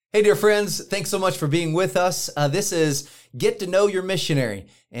Hey, dear friends, thanks so much for being with us. This is Get to Know Your Missionary,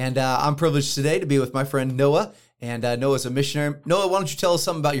 and I'm privileged today to be with my friend Noah, and Noah's a missionary. Noah, why don't you tell us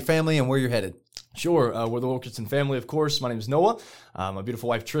something about your family and where you're headed? Sure. We're the Wilkerson family, of course. My name is Noah. My beautiful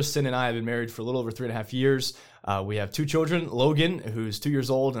wife, Tristan, and I have been married for a little over 3.5 years. We have two children, Logan, who's 2 years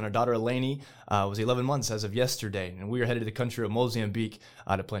old, and our daughter, Eleni, was 11 months as of yesterday. And we are headed to the country of Mozambique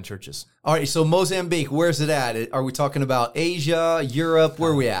to plant churches. All right, so Mozambique, where's it at? Are we talking about Asia, Europe?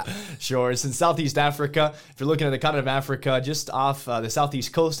 Where are we at? Sure. It's in Southeast Africa. If you're looking at the continent of Africa, just off the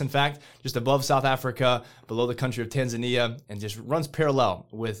southeast coast, in fact, just above South Africa, below the country of Tanzania, and just runs parallel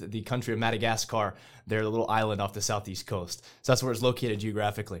with the country of Madagascar. They're the little island off the southeast coast. So that's where it's located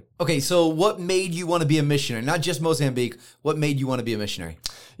geographically. Okay, so what made you want to be a missionary? Not just Mozambique. What made you want to be a missionary?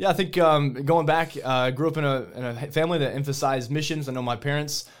 Yeah, I think going back, I grew up in a family that emphasized missions. I know my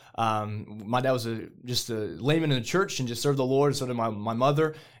parents. My dad was just a layman in the church and just served the Lord. So did my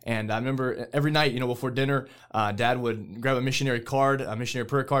mother. And I remember every night, before dinner, Dad would grab a missionary card, a missionary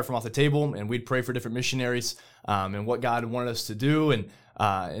prayer card from off the table, and we'd pray for different missionaries and what God wanted us to do and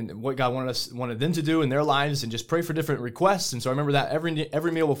what God wanted them to do in their lives, and just pray for different requests. And so I remember that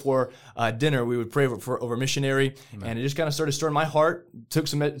every meal before dinner, we would pray over missionary. Amen. And it just kind of started stirring my heart. Took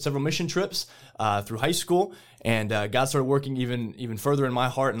several mission trips through high school, and God started working even further in my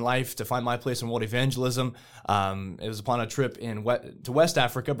heart and life to find my place in world evangelism. It was upon a trip to West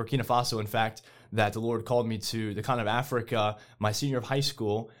Africa, Burkina Faso, in fact, that the Lord called me to the continent of Africa, my senior of high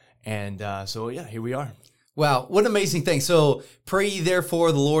school. And so here we are. Wow, what an amazing thing. So pray ye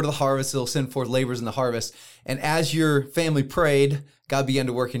therefore the Lord of the harvest, he'll send forth laborers in the harvest. And as your family prayed, God began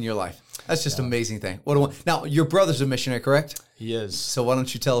to work in your life. That's just an amazing thing. Now, your brother's a missionary, correct? He is. So why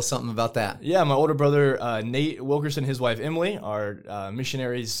don't you tell us something about that? Yeah, my older brother, Nate Wilkerson, his wife, Emily, are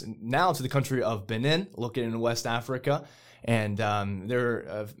missionaries now to the country of Benin, located in West Africa. And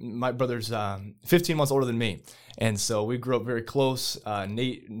my brother's 15 months older than me. And so we grew up very close.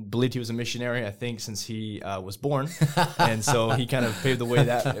 Nate believed he was a missionary, I think, since he was born. And so he kind of paved the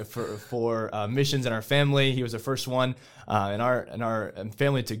way for missions in our family. He was the first one in our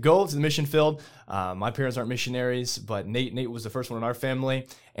family to go to the mission field. My parents aren't missionaries, but Nate was the first one in our family.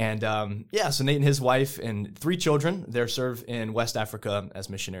 And so Nate and his wife and 3 children, they're served in West Africa as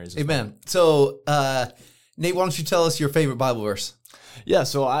missionaries. Amen. So, Nate, why don't you tell us your favorite Bible verse? Yeah,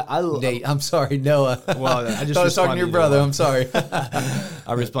 so Nate, I'm sorry, Noah. Well, I just thought I was talking to your brother. I'm sorry.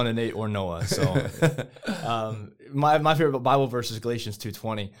 I responded Nate or Noah. So, my favorite Bible verse is Galatians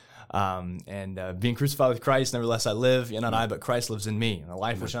 2:20. Being crucified with Christ, nevertheless I live, yet not I, but Christ lives in me. And the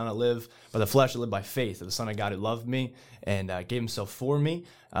life which I not live by the flesh, I live by faith of the Son of God who loved me and gave himself for me.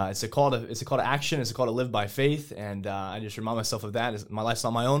 It's a call to action. It's a call to live by faith. And I just remind myself of that. My life's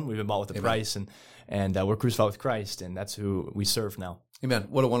not my own. We've been bought with a price, and we're crucified with Christ, and that's who we serve now. Amen.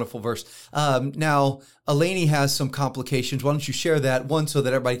 What a wonderful verse. Now, Eleni has some complications. Why don't you share that? 1, so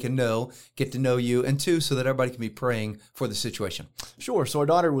that everybody can get to know you, and 2, so that everybody can be praying for the situation. Sure. So our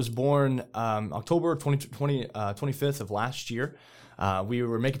daughter was born October 25th of last year. We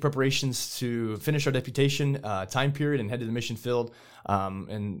were making preparations to finish our deputation time period and head to the mission field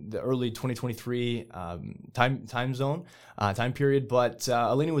in the early 2023 time period. But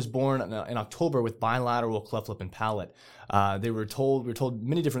Eleni was born in October with bilateral cleft lip and palate. We were told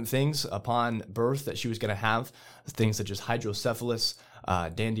many different things upon birth that she was going to have, things such as hydrocephalus,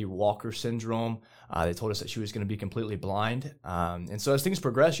 Dandy-Walker syndrome. They told us that she was going to be completely blind. And so as things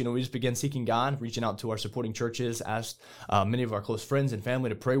progressed, we just began seeking God, reaching out to our supporting churches, asked many of our close friends and family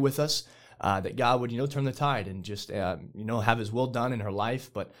to pray with us, that God would, turn the tide and just, have his will done in her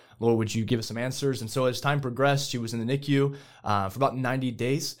life. But Lord, would you give us some answers? And so as time progressed, she was in the NICU for about 90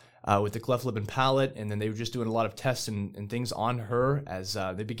 days. With the cleft lip and palate, and then they were just doing a lot of tests and things on her as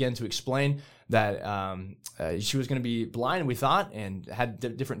they began to explain that she was going to be blind, we thought, and had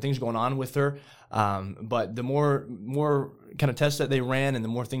different things going on with her. But the more kind of tests that they ran and the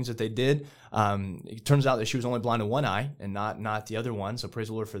more things that they did, it turns out that she was only blind in one eye and not the other one. So praise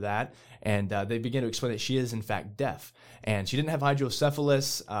the Lord for that. And they began to explain that she is in fact deaf, and she didn't have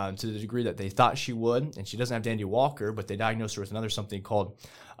hydrocephalus to the degree that they thought she would, and she doesn't have Dandy-Walker, but they diagnosed her with another something called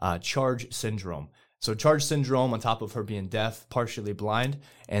Charge syndrome. So Charge syndrome on top of her being deaf, partially blind.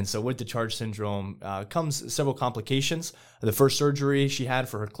 And so with the Charge syndrome comes several complications. The first surgery she had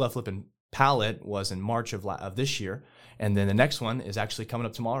for her cleft lip and palate was in March of this year. And then the next one is actually coming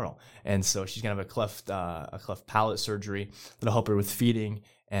up tomorrow. And so she's going to have a cleft palate surgery that'll help her with feeding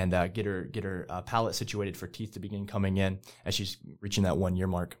and get her palate situated for teeth to begin coming in as she's reaching that 1 year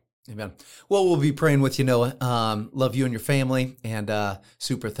mark. Amen. Well, we'll be praying with you, Noah. Love you and your family, and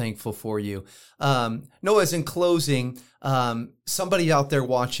super thankful for you. Noah, as in closing, somebody out there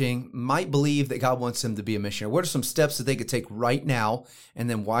watching might believe that God wants them to be a missionary. What are some steps that they could take right now, and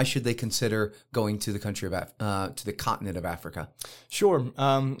then why should they consider going to the country of to the continent of Africa? Sure.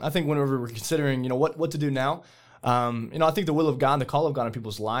 I think whenever we're considering, what to do now, I think the will of God, the call of God in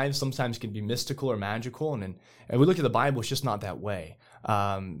people's lives sometimes can be mystical or magical. And we look at the Bible, it's just not that way.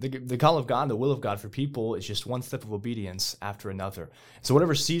 The call of God, the will of God for people is just one step of obedience after another. So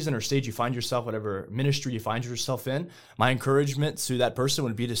whatever season or stage you find yourself, whatever ministry you find yourself in, my encouragement to that person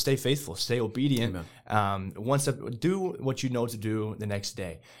would be to stay faithful, stay obedient. One step, do what you know to do the next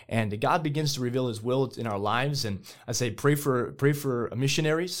day. And God begins to reveal His will in our lives. And I say, pray for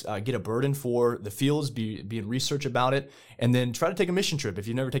missionaries, get a burden for the fields, be in research about it, and then try to take a mission trip. If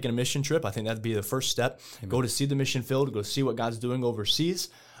you've never taken a mission trip, I think that'd be the first step. Go to see the mission field, go see what God's doing overseas.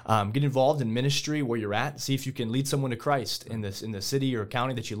 Get involved in ministry where you're at. See if you can lead someone to Christ in the city or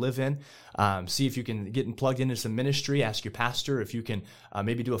county that you live in. See if you can get plugged into some ministry. Ask your pastor if you can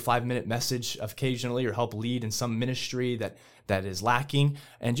maybe do a 5-minute message occasionally, or help lead in some ministry that is lacking.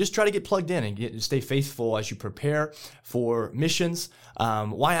 And just try to get plugged in and stay faithful as you prepare for missions.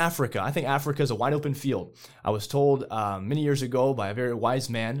 Why Africa? I think Africa is a wide open field. I was told many years ago by a very wise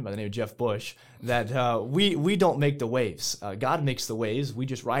man by the name of Jeff Bush that we don't make the waves. God makes the waves. We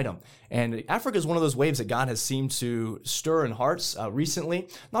just ride them. And Africa is one of those waves that God has seemed to stir in hearts recently.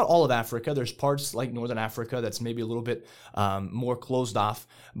 Not all of Africa. There's parts like Northern Africa that's maybe a little bit more closed off.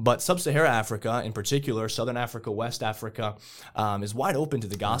 But Sub-Saharan Africa in particular, Southern Africa, West Africa, is wide open to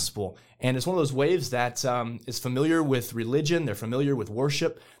the gospel. And it's one of those waves that is familiar with religion. They're familiar with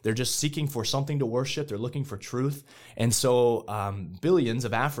worship. They're just seeking for something to worship. They're looking for truth. And so billions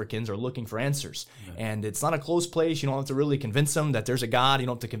of Africans are looking for answers. And it's not a closed place. You don't have to really convince them that there's a God. You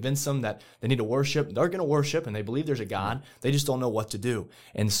don't have to convince them that they need to worship. They're going to worship, and they believe there's a God. They just don't know what to do.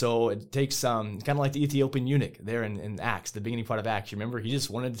 And so it takes kind of like the Ethiopian eunuch there in Acts, the beginning part of Acts. You remember, he just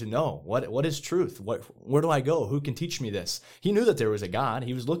wanted to know, what is truth? Where do I go? Who can teach me this? He knew that there was a God.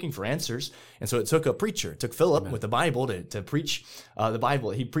 He was looking for answers. And so it took a preacher. It took Philip with the Bible to preach the Bible.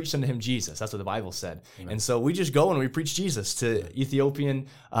 He preached unto him Jesus. That's what the Bible said. And so we just go and we preach Jesus to Ethiopian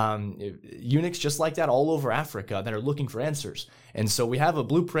eunuchs just like that all over Africa that are looking for answers. And so we have a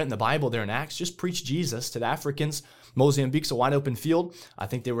blueprint in the Bible there in Acts. Just preach Jesus to the Africans. Mozambique's a wide open field. I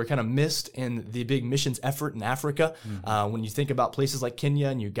think they were kind of missed in the big missions effort in Africa. When you think about places like Kenya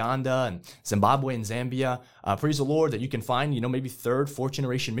and Uganda and Zimbabwe and Zambia, praise the Lord that you can find, maybe 3rd, 4th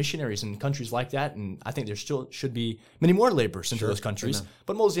generation missionaries in countries like that. And I think there still should be many more laborers into those countries. Amen.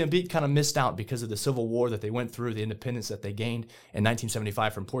 But Mozambique kind of missed out because of the civil war that they went through, the independence that they gained in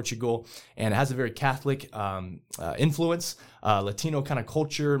 1975 from Portugal. And it has a very Catholic influence, Latino kind of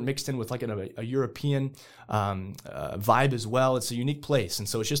culture mixed in with like a European vibe as well. It's a unique place. And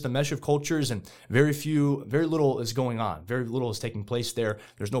so it's just a mesh of cultures, and very little is going on. Very little is taking place there.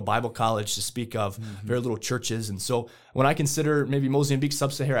 There's no Bible college to speak of, very little churches. And so when I consider maybe Mozambique,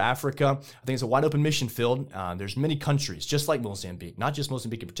 Sub-Saharan Africa, I think it's a wide open mission field. There's many countries just like Mozambique, not just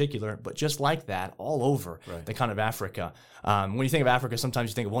Mozambique in particular, but just like that all over the continent of Africa. When you think of Africa,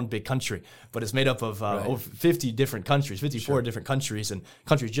 sometimes you think of one big country, but it's made up of over 50 different countries, 54 different countries, and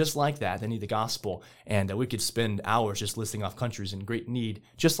countries just like that, they need the gospel. And we could spend hours just listing off countries in great need,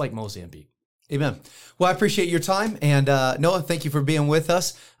 just like Mozambique. Amen. Well, I appreciate your time. And Noah, thank you for being with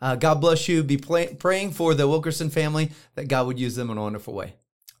us. God bless you. Be praying for the Wilkerson family, that God would use them in a wonderful way.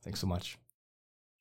 Thanks so much.